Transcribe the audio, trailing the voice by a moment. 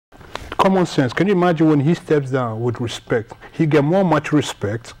common sense. Can you imagine when he steps down with respect? He get much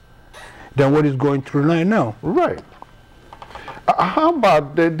respect than what he's going through right now. Right. How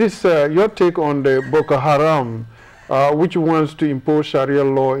about your take on the Boko Haram, which wants to impose Sharia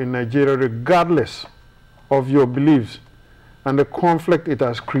law in Nigeria regardless of your beliefs and the conflict it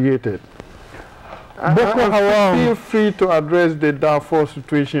has created? Boko Haram. Feel free to address the Darfur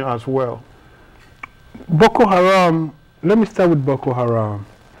situation as well. Boko Haram, let me start with Boko Haram.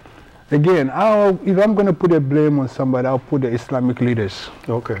 Again, if I'm going to put a blame on somebody, I'll put the Islamic leaders,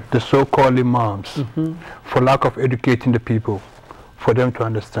 the so-called imams, for lack of educating the people, for them to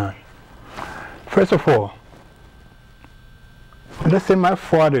understand. First of all, let's say my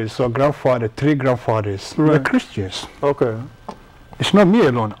fathers or grandfather, 3 grandfathers, were Christians. Okay. It's not me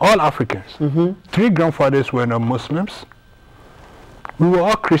alone, all Africans. 3 grandfathers were not Muslims. We were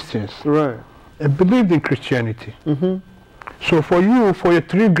all Christians. Right. And believed in Christianity. So for you, for your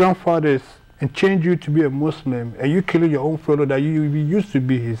 3 grandfathers, and change you to be a Muslim, and you killing your own fellow that you used to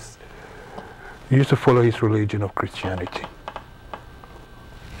be you used to follow his religion of Christianity.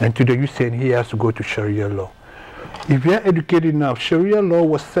 And today you're saying he has to go to Sharia law. If you're educated enough, Sharia law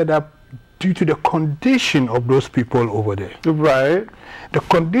was set up due to the condition of those people over there. Right. The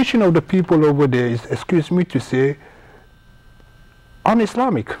condition of the people over there is, excuse me to say,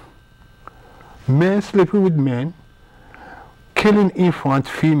 un-Islamic. Men sleeping with men, killing infants,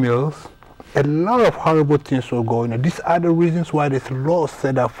 females, a lot of horrible things were going on. These are the reasons why there's law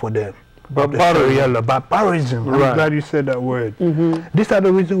set up for them. Barbarism. Right. I'm glad you said that word. These are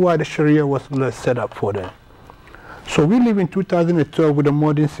the reasons why the Sharia was set up for them. So we live in 2012 with a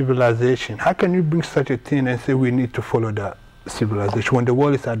modern civilization. How can you bring such a thing and say we need to follow that civilization when the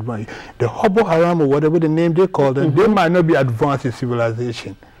world is advanced? The Boko Haram or whatever the name they call them, they might not be advanced in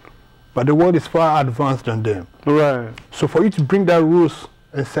civilization, but the world is far advanced than them. Right. So for you to bring that rules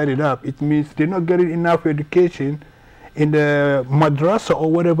and set it up, it means they're not getting enough education in the madrasa or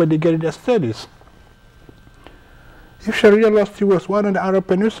whatever they get in their studies. If Sharia law still works, why don't the Arab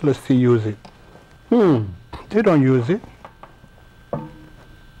Peninsula still use it? They don't use it.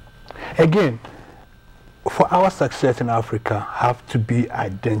 Again, for our success in Africa have to be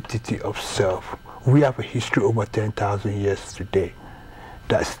identity of self. We have a history over 10,000 years today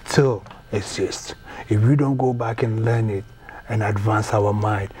that still exists. If we don't go back and learn it and advance our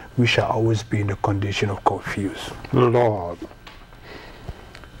mind, we shall always be in the condition of confused. Lord.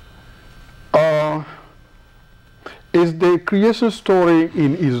 Is the creation story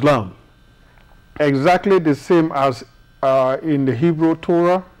in Islam exactly the same as in the Hebrew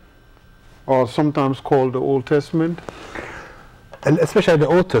Torah, or sometimes called the Old Testament? And especially the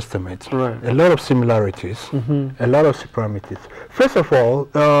Old Testament. Right. A lot of similarities, a lot of similarities. First of all,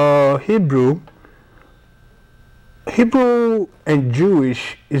 Hebrew and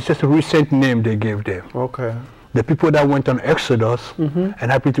Jewish is just a recent name they gave them. Okay. The people that went on Exodus and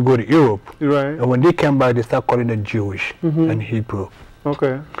happened to go to Europe. Right. And when they came back, they start calling it Jewish and Hebrew.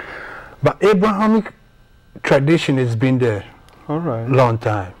 Okay. But Abrahamic tradition has been there long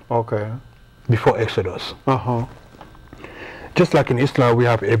time. Okay. Before Exodus. Just like in Islam, we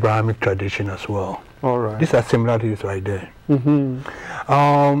have Abrahamic tradition as well. All right. These are similarities right there.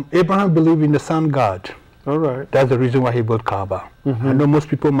 Abraham believed in the sun god. All right. That's the reason why he built Kaaba. I know most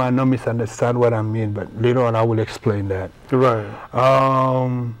people might not misunderstand what I mean, but later on I will explain that. Right.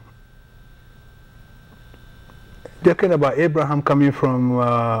 Talking about Abraham coming from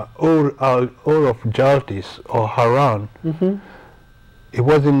Ur of Jaltis or Haran, it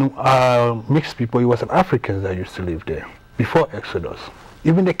wasn't mixed people, it was Africans that used to live there before Exodus.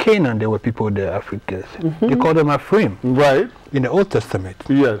 Even the Canaan, there were people there, Africans. They called them Ephraim. Right. In the Old Testament.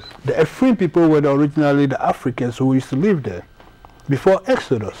 Yes. The Ephraim people were originally the Africans who used to live there before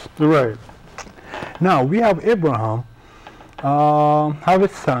Exodus. Right. Now, we have Abraham, have a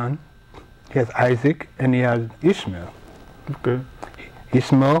son. He has Isaac and he has Ishmael. Okay.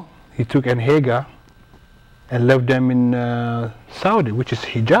 Ishmael, he took Hagar and left them in Saudi, which is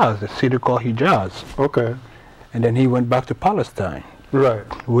Hijaz, a city called Hijaz. Okay. And then he went back to Palestine. Right.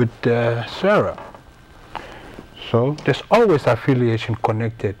 With Sarah. So there's always affiliation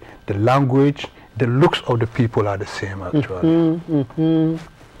connected. The language, the looks of the people are the same actually.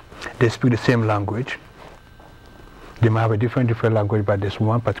 They speak the same language. They might have a different language, but there's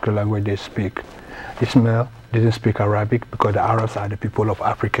one particular language they speak. Ishmael didn't speak Arabic because the Arabs are the people of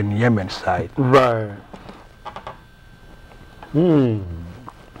African Yemen side. Right. In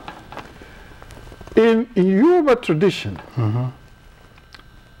Yoruba tradition,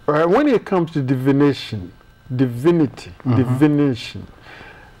 when it comes to divinity, divination,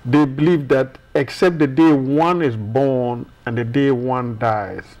 they believe that except the day one is born and the day one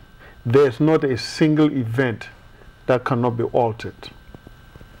dies, there's not a single event that cannot be altered.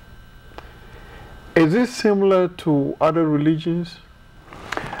 Is this similar to other religions?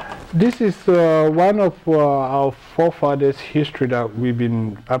 This is one of our forefathers' history that we've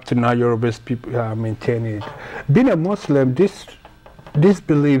been, up to now, Yoruba people are maintaining. Being a Muslim, these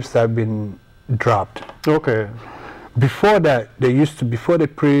beliefs have been dropped. Okay. Before that, they used to, before the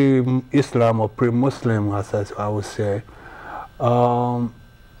pre-Islam or pre-Muslim, as I would say,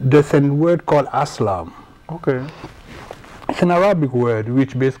 there's a word called Aslam. Okay. It's an Arabic word,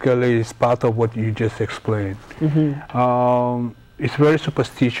 which basically is part of what you just explained. It's very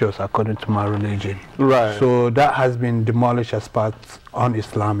superstitious according to my religion. Right. So that has been demolished as part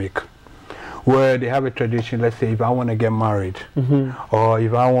un-Islamic, where they have a tradition. Let's say if I want to get married, or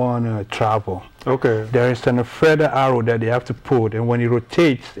if I want to travel, okay, there is a further arrow that they have to put, and when it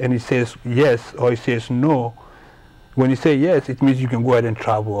rotates and it says yes or it says no, when you say yes, it means you can go ahead and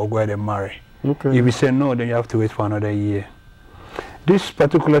travel or go ahead and marry. Okay. If you say no, then you have to wait for another year. This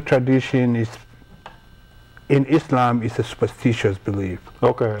particular tradition is, in Islam, is a superstitious belief.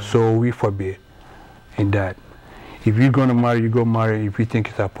 Okay. So we forbid in that. If you're going to marry, you go marry if you think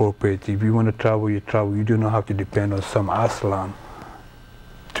it's appropriate. If you want to travel, you travel. You do not have to depend on some Aslam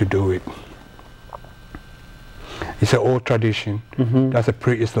to do it. It's an old tradition. That's a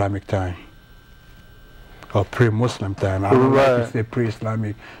pre-Islamic time. Or pre-Muslim time. I don't like to say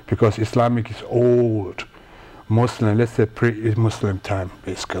pre-Islamic because Islamic is old. Muslim, let's say pre-Muslim time,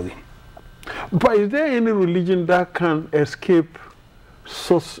 basically. But is there any religion that can escape,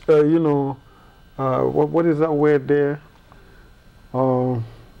 you know, what is that word there?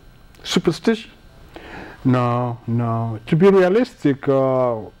 Superstition? No, no. To be realistic,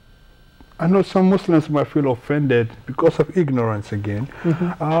 I know some Muslims might feel offended because of ignorance again.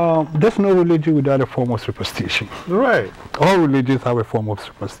 There's no religion without a form of superstition. Right. All religions have a form of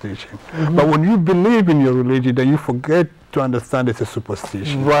superstition. But when you believe in your religion, then you forget to understand it's a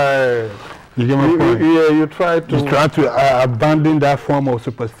superstition. Right. You get my point? Yeah, you try to abandon that form of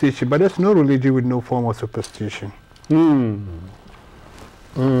superstition. But there's no religion with no form of superstition.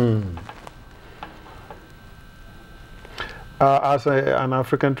 As an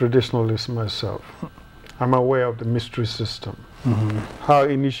African traditionalist myself, I'm aware of the mystery system, how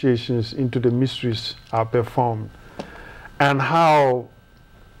initiations into the mysteries are performed, and how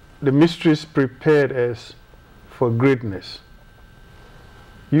the mysteries prepared us for greatness.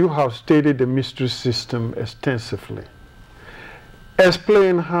 You have stated the mystery system extensively.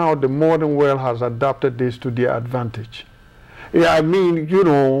 Explain how the modern world has adapted this to their advantage. Yeah, I mean, you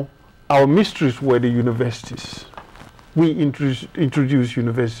know, our mysteries were the universities. We introduce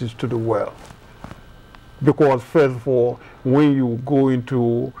universities to the world. Because first of all, when you go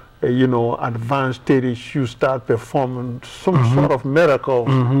into you know, advanced stage, you start performing some sort of miracle,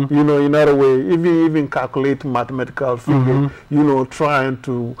 you know, in other way, even calculate mathematical figures, you know, trying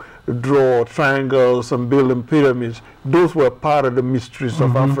to draw triangles and building pyramids. Those were part of the mysteries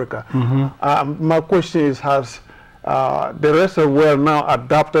of Africa. My question is, has the rest of the world now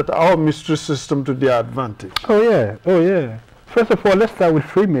adapted our mystery system to their advantage? Oh yeah, oh yeah. First of all, let's start with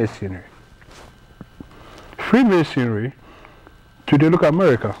Freemasonry. Freemasonry, today look at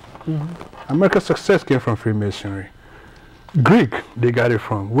America. America's success came from Freemasonry. Greek, they got it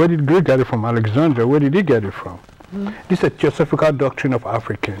from. Where did Greek get it from? Alexander, where did he get it from? This is a theosophical doctrine of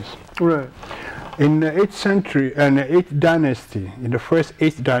Africans. Right. In the 8th century and the 8th dynasty, in the first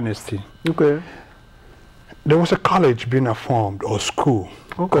 8th dynasty, there was a college being formed, or school,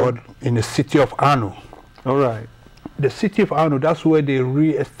 called in the city of Anu. All right. The city of Anu, that's where they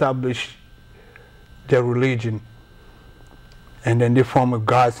re-established their religion. And then they form a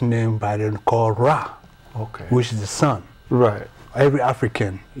god's name by them called Ra, which is the sun. Right. Every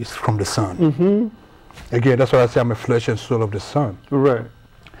African is from the sun. Again, that's why I say I'm a flesh and soul of the sun. Right.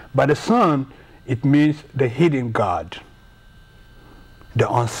 By the sun, it means the hidden God, the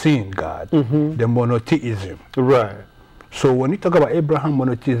unseen God, the monotheism. Right. So when you talk about Abraham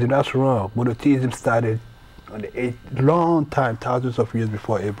monotheism, that's wrong. Monotheism started on the long time, thousands of years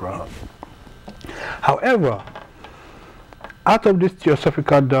before Abraham. However, out of this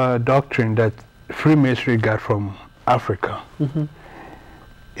theosophical doctrine that Freemasonry got from Africa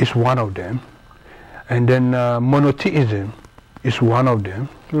is one of them. And then monotheism is one of them.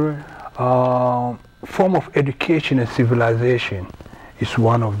 Right. Form of education and civilization is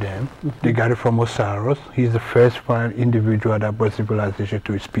one of them. They got it from Osiris. He's the first foreign individual that brought civilization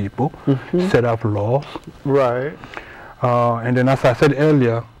to his people, set up laws. Right. And then as I said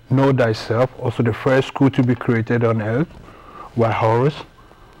earlier, know thyself, also the first school to be created on earth. Why Horus?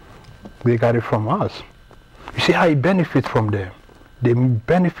 They got it from us. You see how he benefits from them. They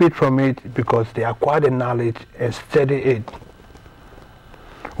benefit from it because they acquire the knowledge and study it.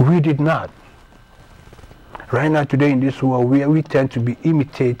 We did not. Right now, today in this world, we tend to be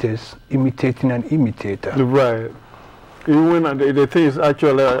imitators, imitating an imitator. Right. Even the thing is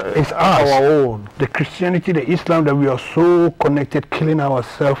actually it's our own. The Christianity, the Islam that we are so connected, killing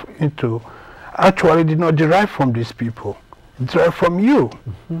ourselves into, actually did not derive from these people. It derived from you.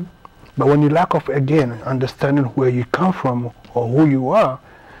 Mm-hmm. But when you lack of, again, understanding where you come from or who you are,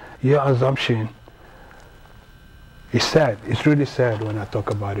 your assumption is sad. It's really sad when I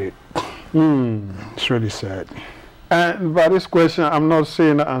talk about it. It's really sad. And by this question, I'm not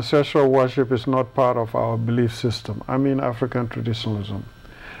saying that ancestral worship is not part of our belief system. I mean African traditionalism.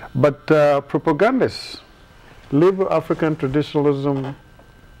 But propagandists label African traditionalism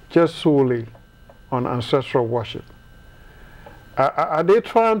just solely on ancestral worship. Are they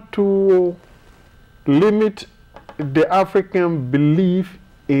trying to limit the African belief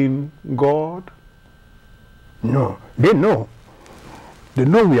in God? No, they know. They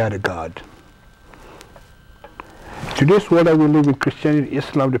know we are the God. Today's world that we live in, Christianity,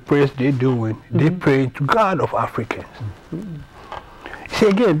 Islam, the prayers they're doing, they pray to God of Africans. See,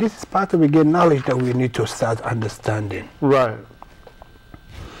 again, this is part of, again, knowledge that we need to start understanding. Right.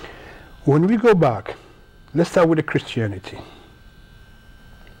 When we go back, let's start with the Christianity.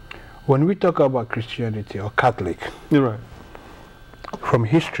 When we talk about Christianity or Catholic, right, from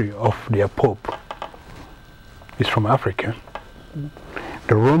history of their Pope, is from Africa.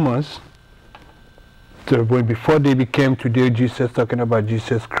 The Romans, before they became today Jesus, talking about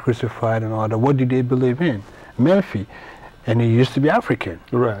Jesus crucified and all that, what did they believe in? Memphis. And he used to be African.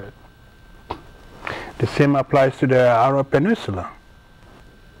 Right. The same applies to the Arab Peninsula.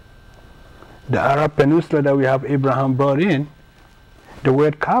 The Arab Peninsula that we have Abraham brought in, the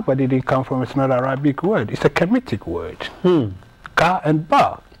word Kaaba didn't come from, it's not an Arabic word, it's a Kemetic word. Ka and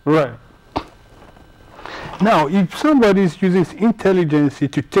Ba. Right. Now, if somebody is using his intelligence to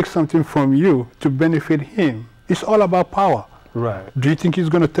take something from you to benefit him, it's all about power. Right. Do you think he's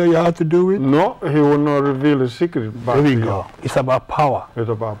going to tell you how to do it? No, he will not reveal his secret. There we go. It's about power. It's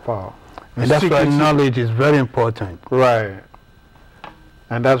about power. And that's why knowledge is very important. Right.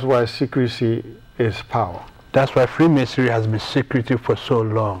 And that's why secrecy is power. That's why Freemasonry has been secretive for so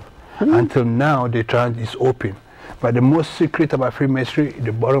long. Until now, the trend is open. But the most secret about Freemasonry,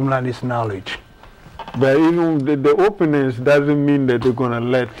 the bottom line is knowledge. But even the openness doesn't mean that they're going to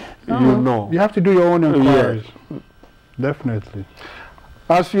let you know. You have to do your own inquiries. Yes. Definitely.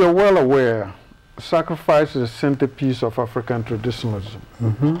 As you're well aware, sacrifice is a centerpiece of African traditionalism.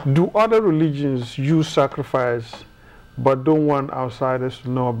 Do other religions use sacrifice but don't want outsiders to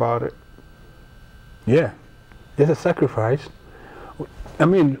know about it? Yeah. It's a sacrifice. I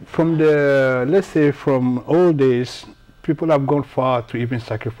mean, from the, let's say from old days, people have gone far to even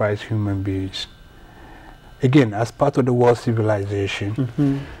sacrifice human beings. Again, as part of the world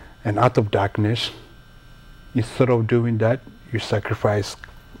civilization and out of darkness, instead of doing that, you sacrifice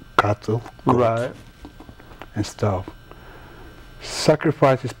cattle, goats, and stuff.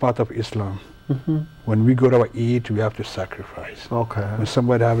 Sacrifice is part of Islam. When we go to our Eid, we have to sacrifice. Okay. When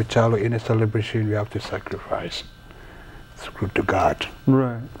somebody have a child or in a celebration, we have to sacrifice. It's good to God.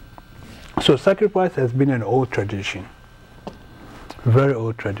 Right. So sacrifice has been an old tradition, very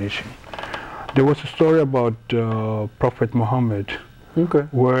old tradition. There was a story about Prophet Muhammad,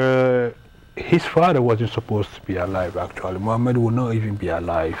 where his father wasn't supposed to be alive, actually. Muhammad would not even be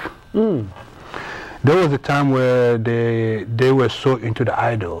alive. There was a time where they were so into the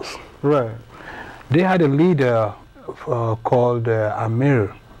idols. Right. They had a leader called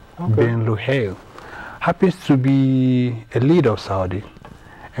Amir bin Luhail. Happens to be a leader of Saudi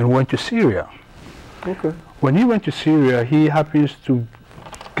and went to Syria. Okay. When he went to Syria, he happens to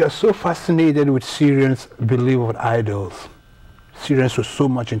get so fascinated with Syrians' belief of idols. Syrians were so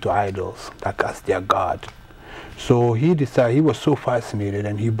much into idols, like as their god. So he decided, he was so fascinated,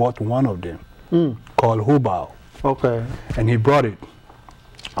 and he bought one of them called Hubal. Okay. And he brought it.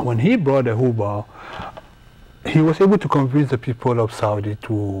 When he brought the Hubal, he was able to convince the people of Saudi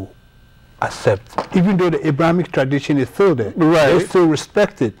to accept, even though the Abrahamic tradition is still there. They still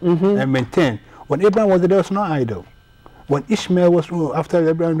respect it and maintain. When Abraham was there was no idol. When Ishmael was after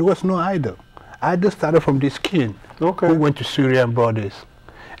Abraham, there was no idol. Idol started from this king who went to Syria and brought this,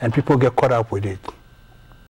 and people get caught up with it.